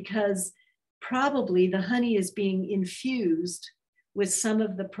propolis, because probably the honey is being infused with some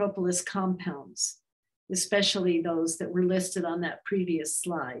of the propolis compounds, especially those that were listed on that previous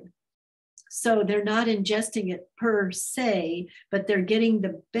slide. So they're not ingesting it per se, but they're getting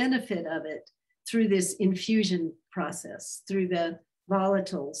the benefit of it through this infusion process, through the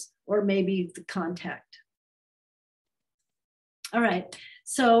volatiles, or maybe the contact. All right,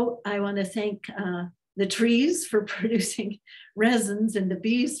 so I want to thank the trees for producing resins and the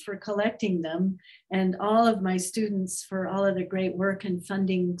bees for collecting them, and all of my students for all of the great work and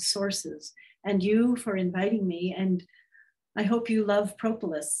funding sources, and you for inviting me. And I hope you love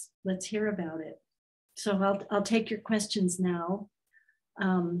propolis. Let's hear about it. So I'll take your questions now.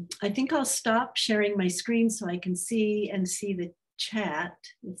 I think I'll stop sharing my screen so I can see the chat,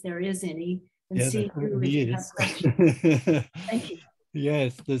 if there is any, and see if you have questions. Thank you.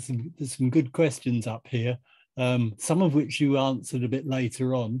 Yes, there's some good questions up here, some of which you answered a bit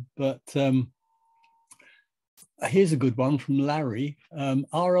later on, but here's a good one from Larry.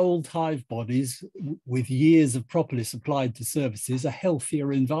 Are old hive bodies with years of propolis applied to surfaces a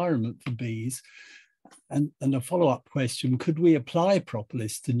healthier environment for bees? And a follow-up question, could we apply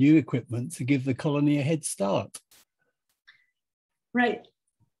propolis to new equipment to give the colony a head start? Right.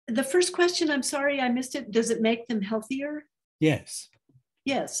 The first question, I'm sorry, I missed it. Does it make them healthier? Yes.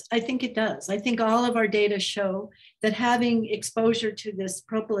 Yes, I think it does. I think all of our data show that having exposure to this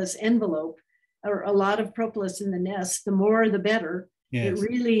propolis envelope, or a lot of propolis in the nest, the more the better. Yes. It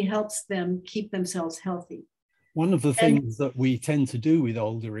really helps them keep themselves healthy. One of the things that we tend to do with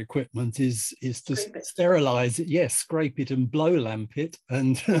older equipment is to sterilize it. Yes, scrape it and blow lamp it.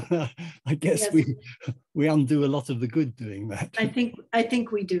 And I guess yes, we undo a lot of the good doing that. I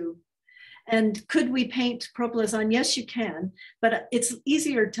think we do. And could we paint propolis on? Yes, you can, but it's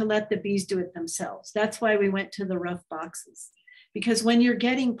easier to let the bees do it themselves. That's why we went to the rough boxes, because when you're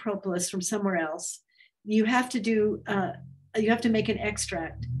getting propolis from somewhere else, you have to make an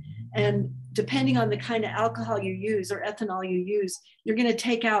extract. And depending on the kind of alcohol you use or ethanol you use, you're going to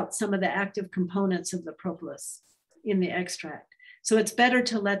take out some of the active components of the propolis in the extract. So it's better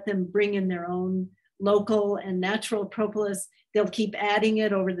to let them bring in their own local and natural propolis. They'll keep adding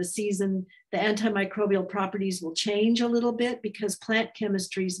it over the season. The antimicrobial properties will change a little bit because plant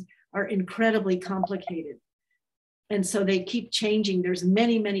chemistries are incredibly complicated. And so they keep changing. There's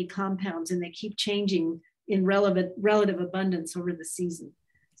many, many compounds, and they keep changing in relative abundance over the season.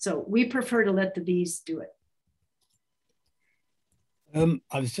 So we prefer to let the bees do it.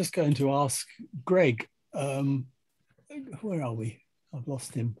 I was just going to ask Greg, where are we? I've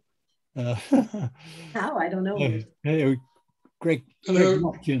lost him. How? I don't know. Greg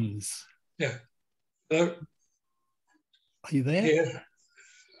Watkins. Yeah. Hello. Are you there? Yeah.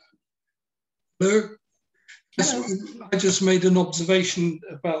 Hello. I just made an observation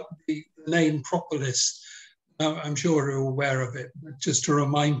about the name Propolis. I'm sure you're aware of it, but just to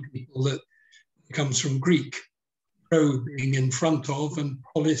remind people that it comes from Greek, pro being in front of and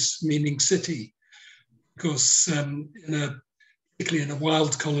polis meaning city. Because particularly in a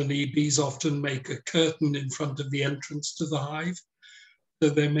wild colony, bees often make a curtain in front of the entrance to the hive. So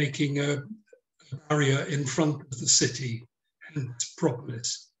they're making a barrier in front of the city, hence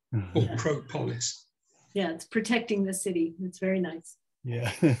propolis or propolis. Yeah, it's protecting the city. It's very nice.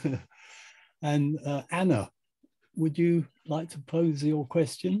 Yeah. And Anna, would you like to pose your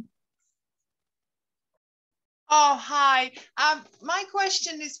question? Oh, hi. My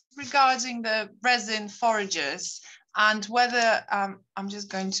question is regarding the resin foragers and whether, I'm just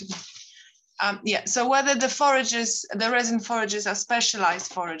going to, so whether the resin foragers are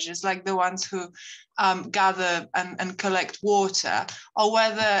specialized foragers, like the ones who gather and collect water, or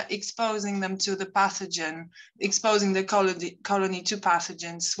whether exposing them to the pathogen, exposing the colony to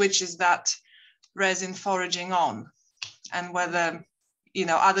pathogens switches that resin foraging on, and whether,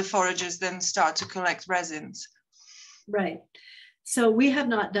 other foragers then start to collect resins. Right. So we have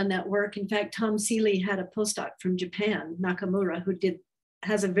not done that work. In fact, Tom Seeley had a postdoc from Japan, Nakamura, who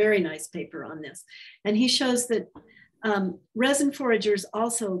has a very nice paper on this. And he shows that resin foragers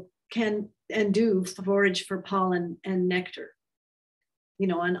also can and do forage for pollen and nectar,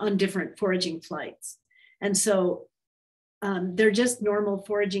 on different foraging flights. And so they're just normal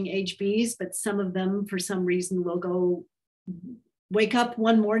foraging age bees, but some of them, for some reason, will go wake up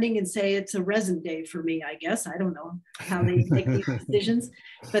one morning and say, it's a resin day for me, I guess. I don't know how they make these decisions,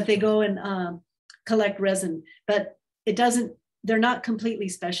 but they go and collect resin. But they're not completely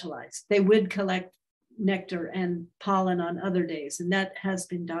specialized. They would collect nectar and pollen on other days, and that has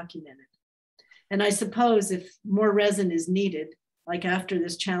been documented. And I suppose if more resin is needed, like after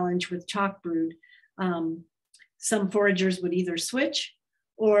this challenge with chalk brood, some foragers would either switch,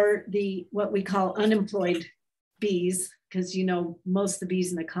 or what we call unemployed bees, because you know most of the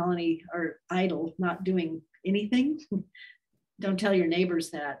bees in the colony are idle, not doing anything. Don't tell your neighbors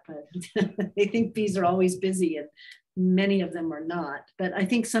that, but they think bees are always busy, and many of them are not. But I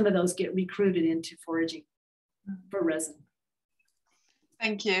think some of those get recruited into foraging for resin.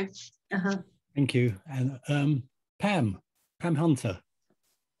 Thank you. Thank you. And Pam Hunter.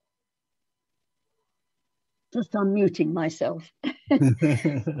 Just unmuting myself.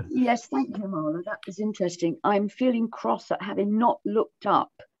 Yes, thank you, Marla. That was interesting. I'm feeling cross at having not looked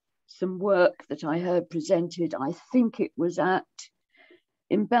up some work that I heard presented. I think it was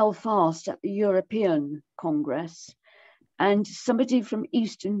in Belfast at the European Congress. And somebody from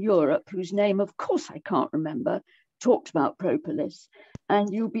Eastern Europe, whose name, of course, I can't remember, talked about propolis.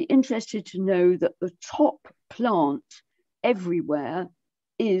 And you'll be interested to know that the top plant everywhere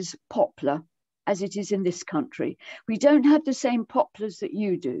is poplar, as it is in this country. We don't have the same poplars that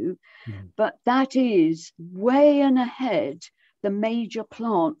you do, but that is way and ahead the major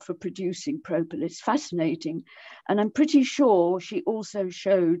plant for producing propolis. Fascinating. And I'm pretty sure she also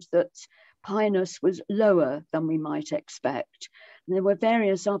showed that Pinus was lower than we might expect. And there were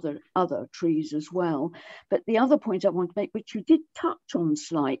various other trees as well. But the other point I want to make, which you did touch on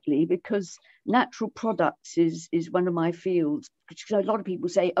slightly, because natural products is one of my fields, because a lot of people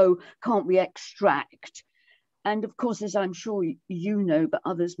say, oh, can't we extract? And of course, as I'm sure you know, but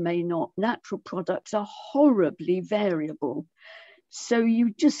others may not, natural products are horribly variable. So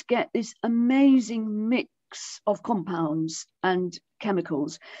you just get this amazing mix of compounds and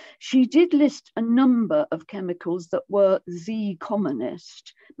chemicals. She did list a number of chemicals that were the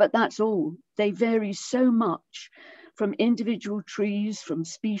commonest, but that's all. They vary so much from individual trees, from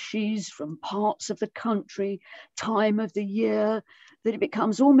species, from parts of the country, time of the year, that it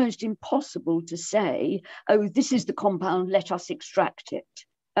becomes almost impossible to say, oh, this is the compound, let us extract it.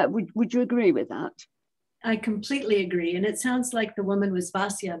 Would you agree with that? I completely agree. And it sounds like the woman was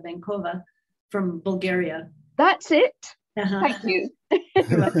Vasia Benkova from Bulgaria. That's it. Thank you.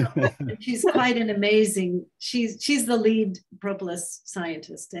 She's quite an amazing, she's the lead propolis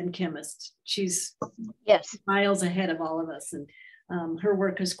scientist and chemist. She's miles ahead of all of us. And her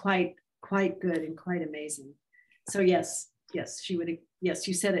work is quite good and quite amazing. So yes, she would, yes,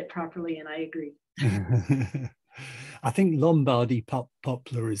 you said it properly and I agree. I think Lombardy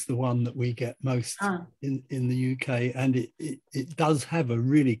poplar is the one that we get most in the UK, and it does have a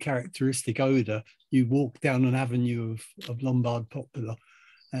really characteristic odor. You walk down an avenue of Lombard poplar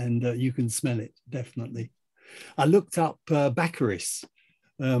and you can smell it, definitely. I looked up Baccharis.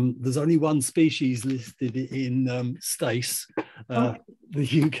 There's only one species listed in Stace,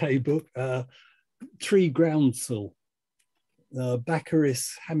 the UK book, tree groundsel,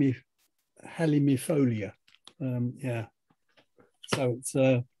 Baccharis halimifolia. Yeah, so it's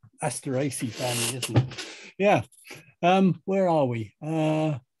a Asteraceae family, isn't it? Yeah. Where are we?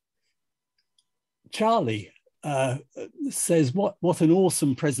 Charlie says, what an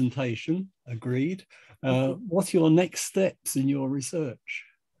awesome presentation. Agreed. What are your next steps in your research?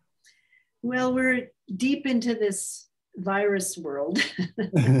 Well, we're deep into this virus world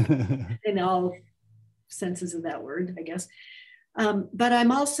in all senses of that word, I guess. But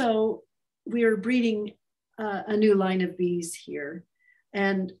we're breeding a new line of bees here,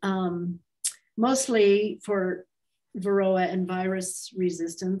 and mostly for varroa and virus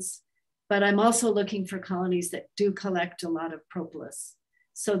resistance, but I'm also looking for colonies that do collect a lot of propolis.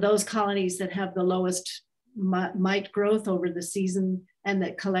 So those colonies that have the lowest mite growth over the season and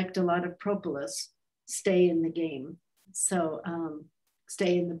that collect a lot of propolis stay in the game. So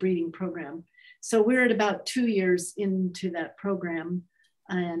stay in the breeding program. So we're at about 2 years into that program,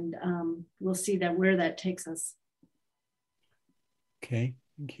 and we'll see where that takes us. Okay,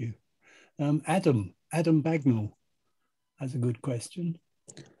 thank you. Adam Bagnall has a good question.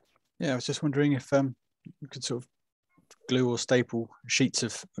 Yeah, I was just wondering if you could sort of glue or staple sheets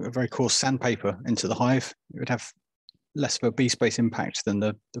of very coarse sandpaper into the hive. It would have less of a bee space impact than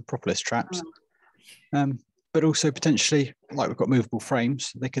the propolis traps. But also potentially, like we've got movable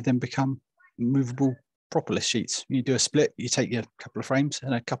frames, they could then become movable propolis sheets. You do a split, you take your couple of frames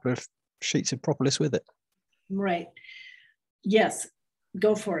and a couple of sheets of propolis with it. Right. Yes,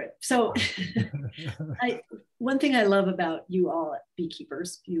 go for it. So one thing I love about you all at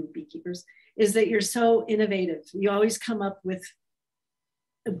beekeepers, is that you're so innovative. You always come up with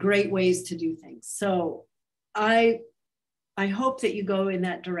great ways to do things. So I I hope that you go in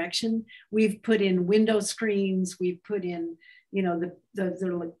that direction. We've put in window screens. We've put in, you know,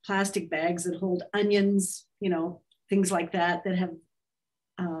 the like plastic bags that hold onions, you know, things like that, that have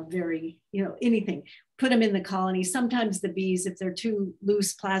very, you know, anything. Put them in the colony. Sometimes the bees, if they're too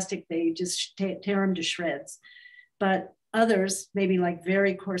loose plastic, they just tear them to shreds. But others, maybe like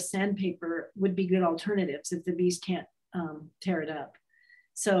very coarse sandpaper, would be good alternatives if the bees can't tear it up.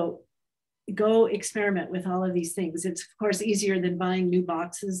 So go experiment with all of these things. It's of course easier than buying new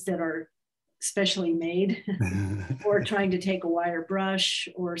boxes that are specially made or trying to take a wire brush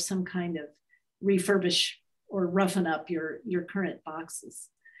or some kind of refurbish or roughen up your current boxes.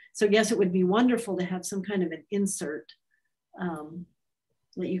 So yes, it would be wonderful to have some kind of an insert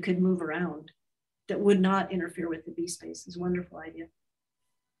that you could move around that would not interfere with the bee space. Is a wonderful idea.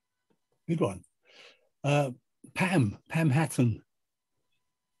 Good one. Pam Hatton.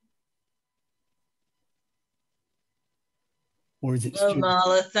 Or is it Well,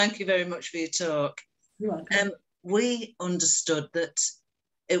 Marla, thank you very much for your talk. You're welcome. We understood that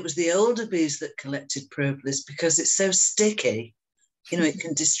it was the older bees that collected propolis because it's so sticky, you know, it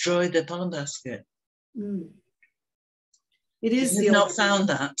can destroy the pollen basket. Mm. It is. You've not found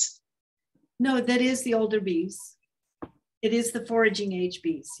that? No, that is the older bees. It is the foraging age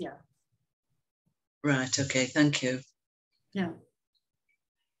bees, yeah. Right, okay, thank you. Yeah.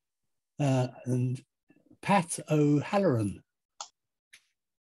 And Pat O'Halloran.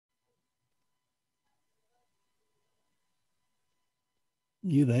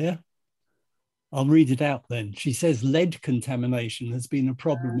 You there? I'll read it out then. She says lead contamination has been a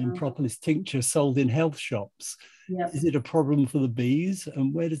problem in propolis tincture sold in health shops. Yep. Is it a problem for the bees,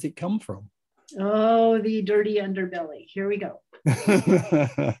 and where does it come from? Oh, the dirty underbelly. Here we go.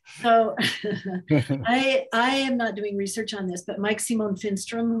 So I am not doing research on this, but Mike Simon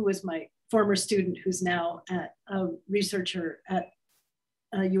Finstrom, who was my former student, who's now a researcher at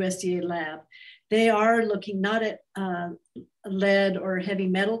a USDA lab, they are looking not at lead or heavy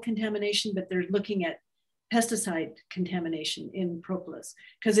metal contamination, but they're looking at pesticide contamination in propolis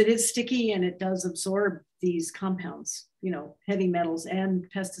because it is sticky and it does absorb these compounds, you know, heavy metals and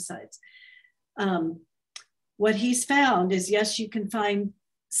pesticides. What he's found is, yes, you can find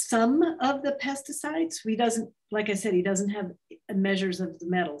some of the pesticides. He doesn't, like I said, he doesn't have measures of the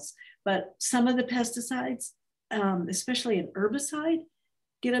metals, but some of the pesticides, especially an herbicide,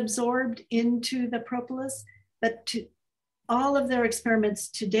 get absorbed into the propolis, but all of their experiments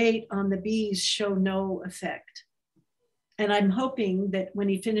to date on the bees show no effect. And I'm hoping that when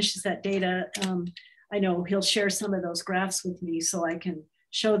he finishes that data, I know he'll share some of those graphs with me so I can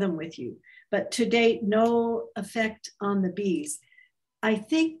show them with you. But to date, no effect on the bees. I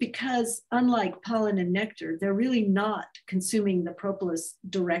think because unlike pollen and nectar, they're really not consuming the propolis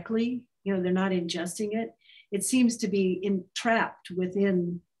directly. You know, they're not ingesting it. It seems to be entrapped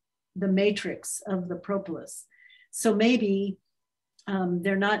within the matrix of the propolis. So maybe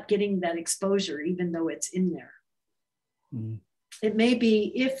they're not getting that exposure, even though it's in there. Mm. It may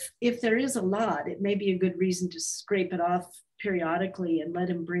be, if there is a lot, it may be a good reason to scrape it off periodically and let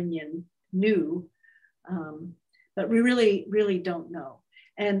him bring in new, but we really don't know.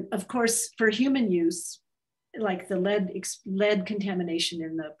 And of course, for human use, like the lead contamination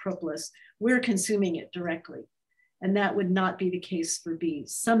in the propolis, we're consuming it directly. And that would not be the case for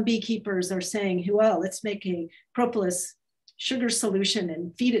bees. Some beekeepers are saying, well, let's make a propolis sugar solution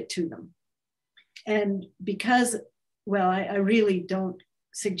and feed it to them. And because, well, I really don't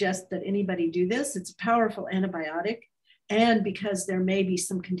suggest that anybody do this. It's a powerful antibiotic. And because there may be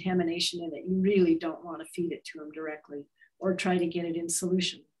some contamination in it, you really don't want to feed it to them directly or try to get it in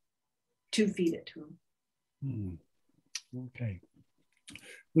solution to feed it to them. Okay.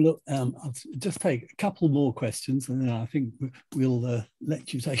 Well, look, I'll just take a couple more questions and then I think we'll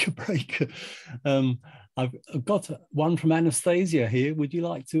let you take a break. I've got one from Anastasia here. Would you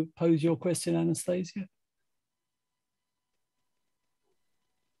like to pose your question, Anastasia?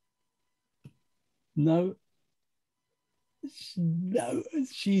 No? No,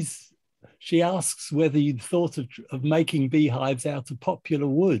 she asks whether you'd thought of making beehives out of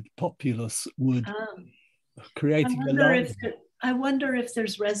populus wood, creating a line. I wonder if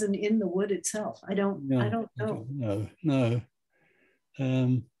there's resin in the wood itself. I don't know. No.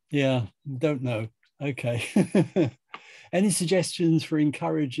 Yeah, don't know. Okay. Any suggestions for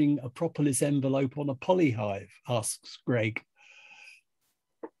encouraging a propolis envelope on a polyhive? Asks Greg.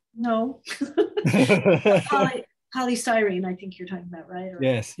 No. Polystyrene, I think you're talking about, right? Or,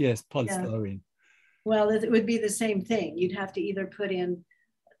 yes, polystyrene. Yeah. Well, it would be the same thing. You'd have to either put in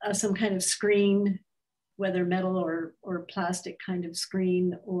some kind of screen whether metal or plastic kind of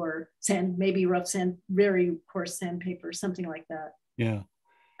screen or sand, maybe rough sand, very coarse sandpaper, something like that. Yeah.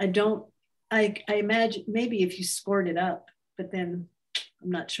 I imagine maybe if you scored it up, but then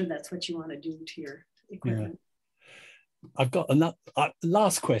I'm not sure that's what you want to do to your equipment. Yeah. I've got another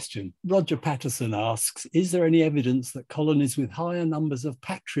last question. Roger Patterson asks, is there any evidence that colonies with higher numbers of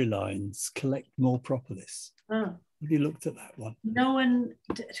patrilines collect more propolis? Oh. Have you looked at that one? No one,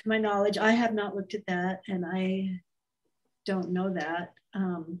 to my knowledge, I have not looked at that, and I don't know that.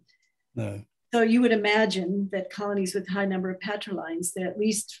 No. So you would imagine that colonies with high number of patrilines, that at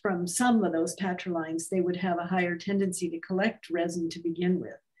least from some of those patrilines, they would have a higher tendency to collect resin to begin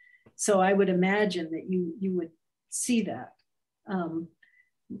with. So I would imagine that you would see that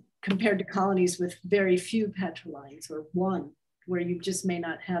compared to colonies with very few patrilines, or one, where you just may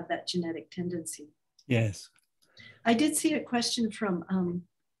not have that genetic tendency. Yes. I did see a question from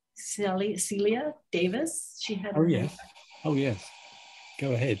Celia Davis. She had. Oh, yes. Oh, yes.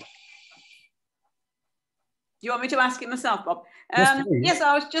 Go ahead. Do you want me to ask it myself, Bob? Yes,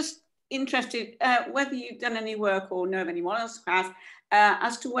 I was just interested whether you've done any work or know of anyone else who has,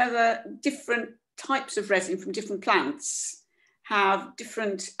 as to whether different types of resin from different plants have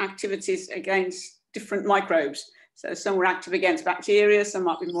different activities against different microbes. So some were active against bacteria, some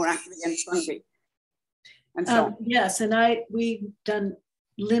might be more active against fungi. And so on. Yes, and we've done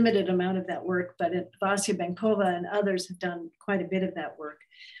limited amount of that work, but Vasya Benkova and others have done quite a bit of that work.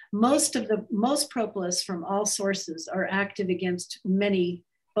 Most propolis from all sources are active against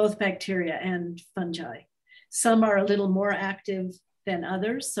both bacteria and fungi. Some are a little more active than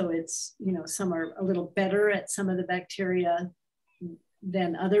others. So it's, some are a little better at some of the bacteria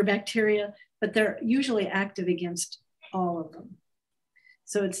than other bacteria, but they're usually active against all of them.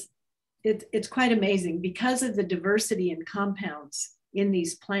 So it's quite amazing because of the diversity in compounds in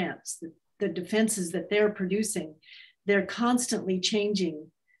these plants, the defenses that they're producing, they're constantly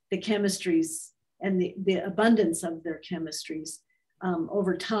changing the chemistries and the abundance of their chemistries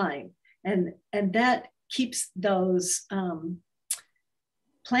over time. And that keeps those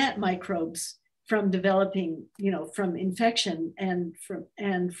plant microbes from developing, from infection and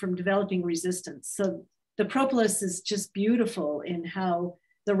from developing resistance. So the propolis is just beautiful in how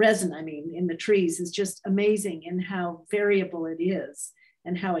the resin, in the trees, is just amazing in how variable it is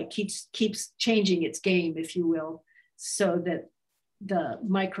and how it keeps changing its game, if you will, so that the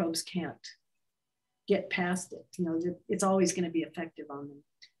microbes can't get past it. It's always going to be effective on them.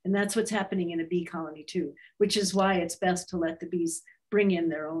 And that's what's happening in a bee colony too, which is why it's best to let the bees bring in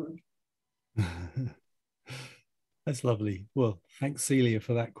their own. That's lovely. Well, thanks, Celia,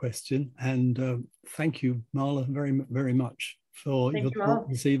 for that question. And thank you, Marla, very, very much for your talk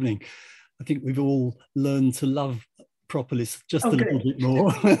this evening. I think we've all learned to love propolis just a little bit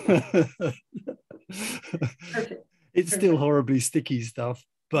more. Perfect. It's still horribly sticky stuff,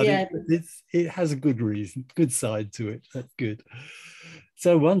 but it has a good reason, good side to it. That's good.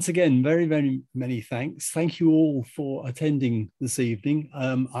 So once again, very, very many thanks. Thank you all for attending this evening.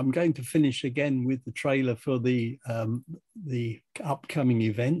 I'm going to finish again with the trailer for the upcoming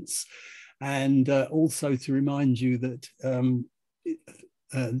events, and also to remind you that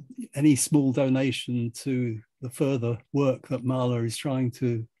any small donation to the further work that Marla is trying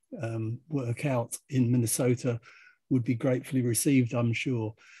to work out in Minnesota would be gratefully received, I'm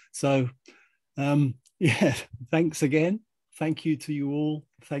sure. So yeah, thanks again. Thank you to you all.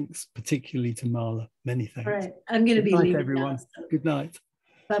 Thanks particularly to Marla. Many thanks. All right, I'm going to be leaving everyone. now, so. Good night.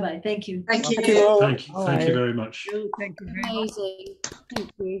 Bye-bye. Thank you. Thank you. Thank you very much. Thank you. Amazing.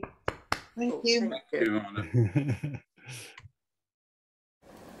 Thank you. Thank you. Thank you, Marla.